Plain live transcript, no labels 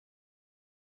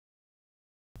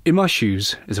In My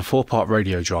Shoes is a 4-part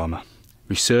radio drama,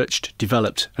 researched,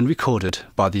 developed and recorded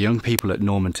by the young people at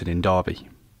Normanton in Derby.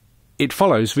 It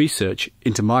follows research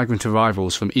into migrant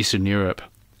arrivals from Eastern Europe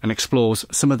and explores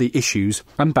some of the issues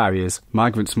and barriers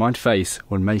migrants might face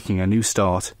when making a new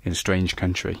start in a strange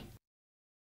country.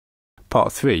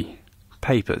 Part 3.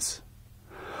 Papers.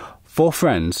 4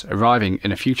 friends arriving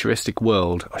in a futuristic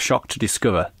world are shocked to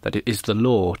discover that it is the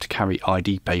law to carry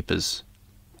ID papers.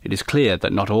 It is clear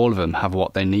that not all of them have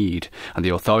what they need, and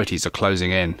the authorities are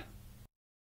closing in.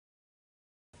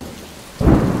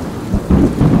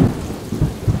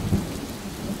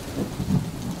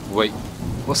 Wait,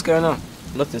 What's going on?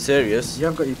 nothing serious. You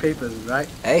have got your papers, right?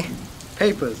 Eh?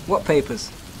 Papers. What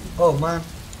papers? Oh, man.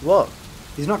 What?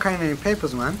 He's not carrying any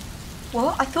papers, man.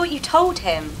 What? I thought you told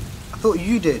him. I thought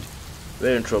you did.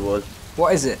 We're in trouble.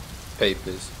 What is it?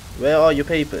 Papers. Where are your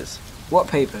papers? What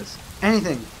papers?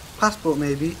 Anything. Passport,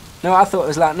 maybe. No, I thought it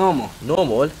was like normal.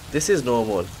 Normal? This is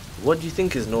normal. What do you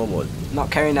think is normal?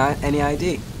 Not carrying any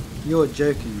ID. You're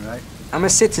joking, right? I'm a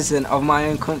citizen of my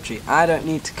own country. I don't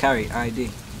need to carry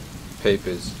ID.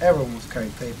 Papers. Everyone must carry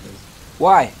papers.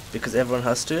 Why? Because everyone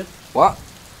has to? What?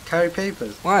 Carry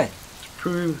papers. Why? To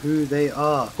prove who they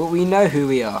are. But we know who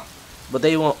we are. But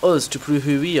they want us to prove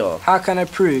who we are. How can I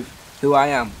prove who I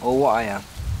am or what I am?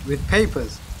 With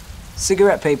papers.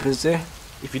 Cigarette papers do.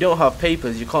 If you don't have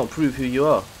papers, you can't prove who you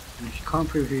are. And if you can't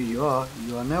prove who you are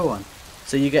no one.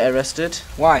 So you get arrested?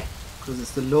 Why? Because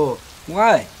it's the law.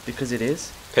 Why? Because it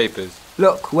is. Papers.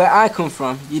 Look, where I come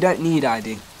from, you don't need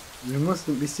ID. We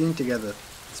mustn't be seen together.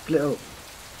 Split up.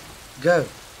 Go.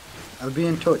 I'll be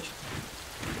in touch.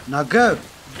 Now go.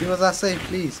 Do as I say,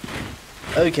 please.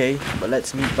 Okay, but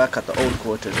let's meet back at the old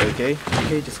quarters, okay?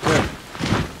 Okay, just go.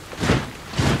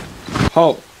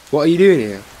 Halt! What are you doing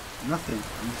here? Nothing.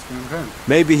 I'm just going home.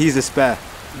 Maybe he's a spare.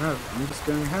 No, I'm just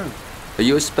going home. Are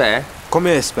you a spare? Come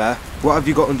here, spare. What have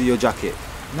you got under your jacket?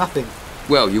 Nothing.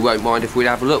 Well, you won't mind if we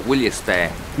have a look, will you,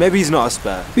 spare? Maybe he's not a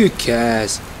spare. Who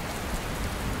cares?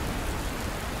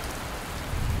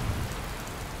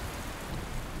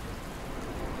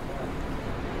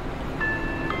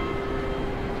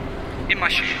 In My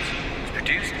Shoes was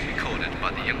produced and recorded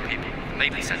by the young people at the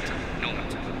Madeley Centre,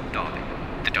 Normanton, Derby.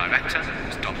 The director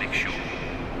was Dominic Shaw.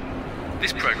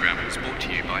 This programme was brought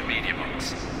to you by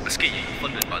MEDIABOX, a scheme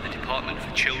funded by the Department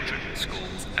for Children,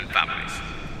 Schools and Families.